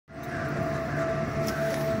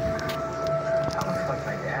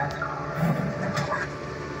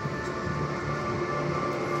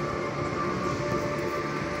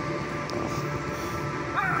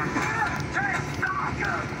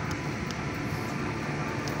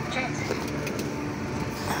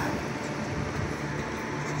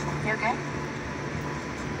You okay?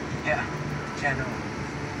 Yeah, no.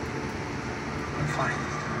 I'm fine.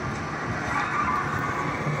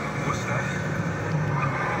 What's that?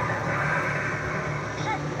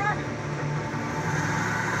 Shit, run!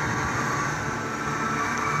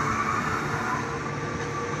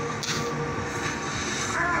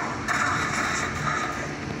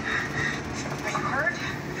 Are you hurt?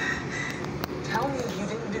 Tell me you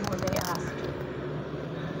didn't do what they asked.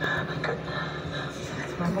 I couldn't.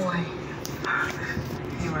 That's my boy.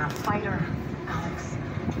 You are a fighter, Alex.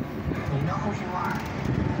 You know who you are.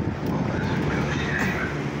 Well, that's a real shame.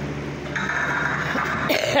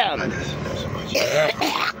 I just know so much.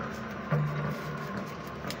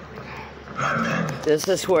 My man. This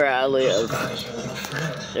is where I live. Somebody's your little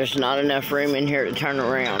friend. There's not enough room in here to turn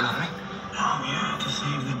around. Oh, yeah, to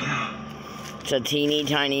save the day. It's a teeny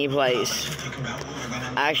tiny place. Think about what we're gonna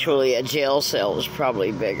do. Actually, a jail cell is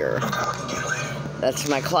probably bigger. I'll talk to you later. That's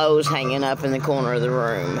my clothes hanging up in the corner of the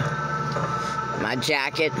room. My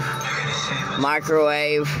jacket, You're gonna save us.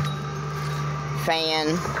 microwave,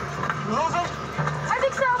 fan, I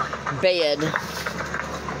think so. bed.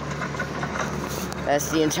 That's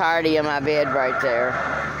the entirety of my bed right there.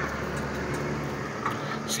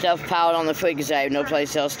 Stuff piled on the floor because I have no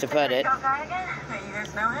place else to put it. That guy again? Maybe you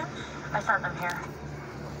guys know him? I sent them here.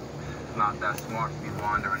 Not that smart to be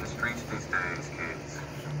wandering the streets these days, kids.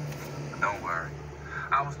 But don't worry.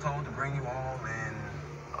 I was told to bring you all in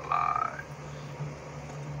alive.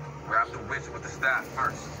 Grab the witch with the staff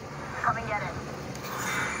first. Come and get it.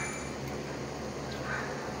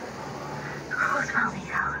 Who smells me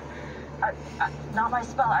out? Not my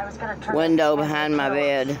spell. I was gonna turn Window behind my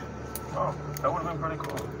bed. Oh, that would have been pretty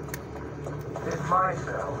cool. It's my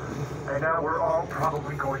cell. And now we're all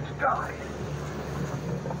probably going to die.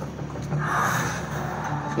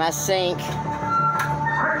 My sink.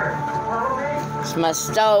 Cricket, follow me. It's my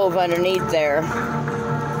stove underneath there.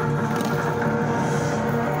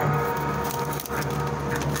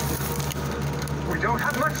 We don't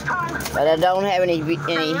have much time. But I don't have any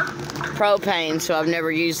propane, so I've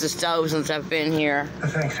never used the stove since I've been here. The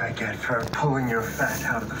thanks I get for pulling your fat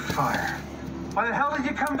out of the fire. Why the hell did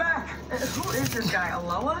you come back? Who is this guy,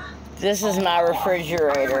 Aloha? This is my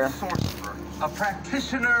refrigerator. Sorcerer, a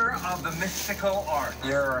practitioner of the mystical art.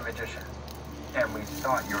 You're a magician. And we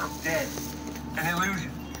thought you were dead. An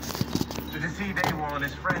illusion. To deceive Awol and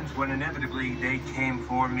his friends when inevitably they came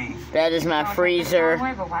for me. That is my freezer.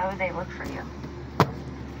 But why would they look for you?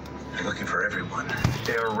 They're looking for everyone.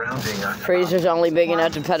 They're rounding us. Freezer's only big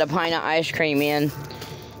enough to put a pint of ice cream in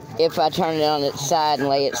if I turn it on its side and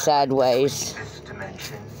lay it sideways. This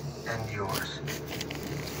dimension and yours.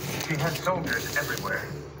 She has soldiers everywhere.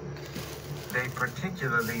 They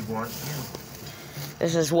particularly want you.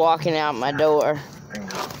 This is walking out my door.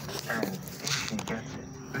 Bingo. And if she gets it,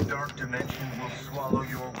 the dark dimension will swallow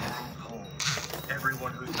your world whole.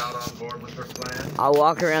 Everyone who's not on board with her plan. I'll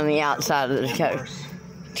walk around the outside of the Worse.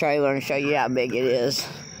 trailer and show you how big it is.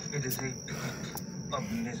 It is a pit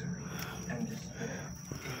of misery and despair.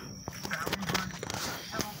 A boundless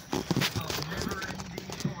hell of never-ending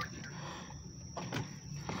torture.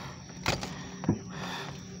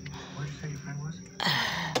 What did you say your friend was?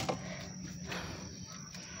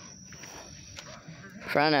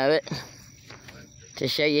 Front of it to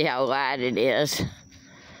show you how wide it is.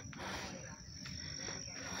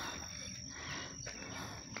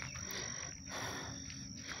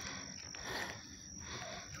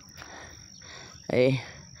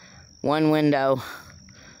 One window.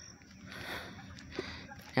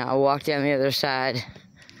 Now I'll walk down the other side.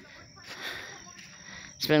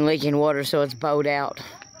 It's been leaking water, so it's bowed out.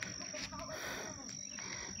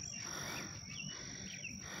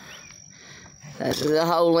 That's the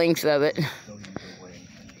whole length of it.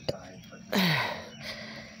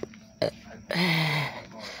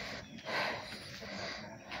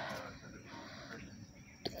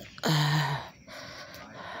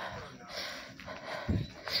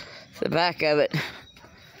 The back of it.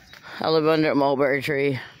 I live under a mulberry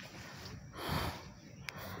tree.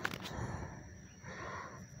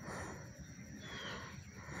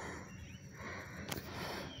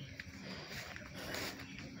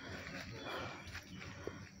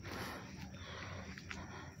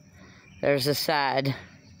 There's the side.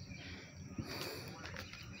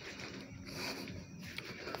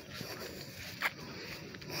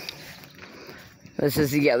 This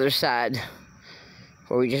is the other side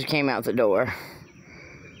where we just came out the door.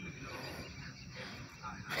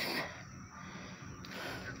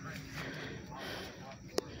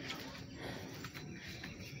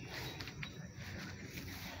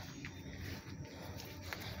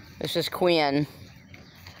 This is Quinn.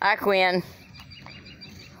 Hi, Quinn.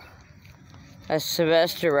 That's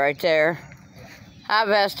Sylvester right there. Hi,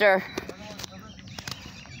 Vester.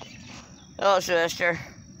 Hello, Sylvester.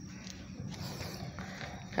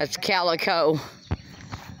 That's Calico.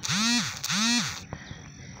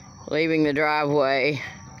 Leaving the driveway.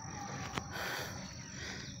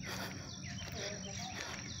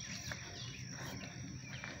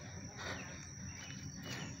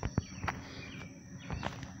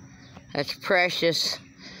 That's Precious,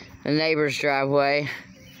 the neighbor's driveway.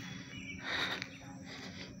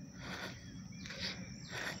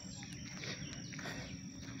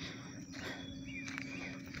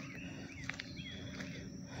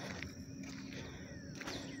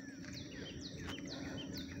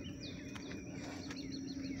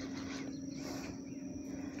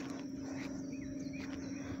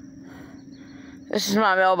 This is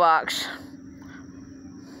my mailbox.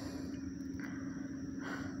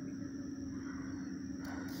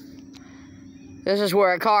 This is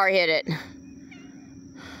where a car hit it.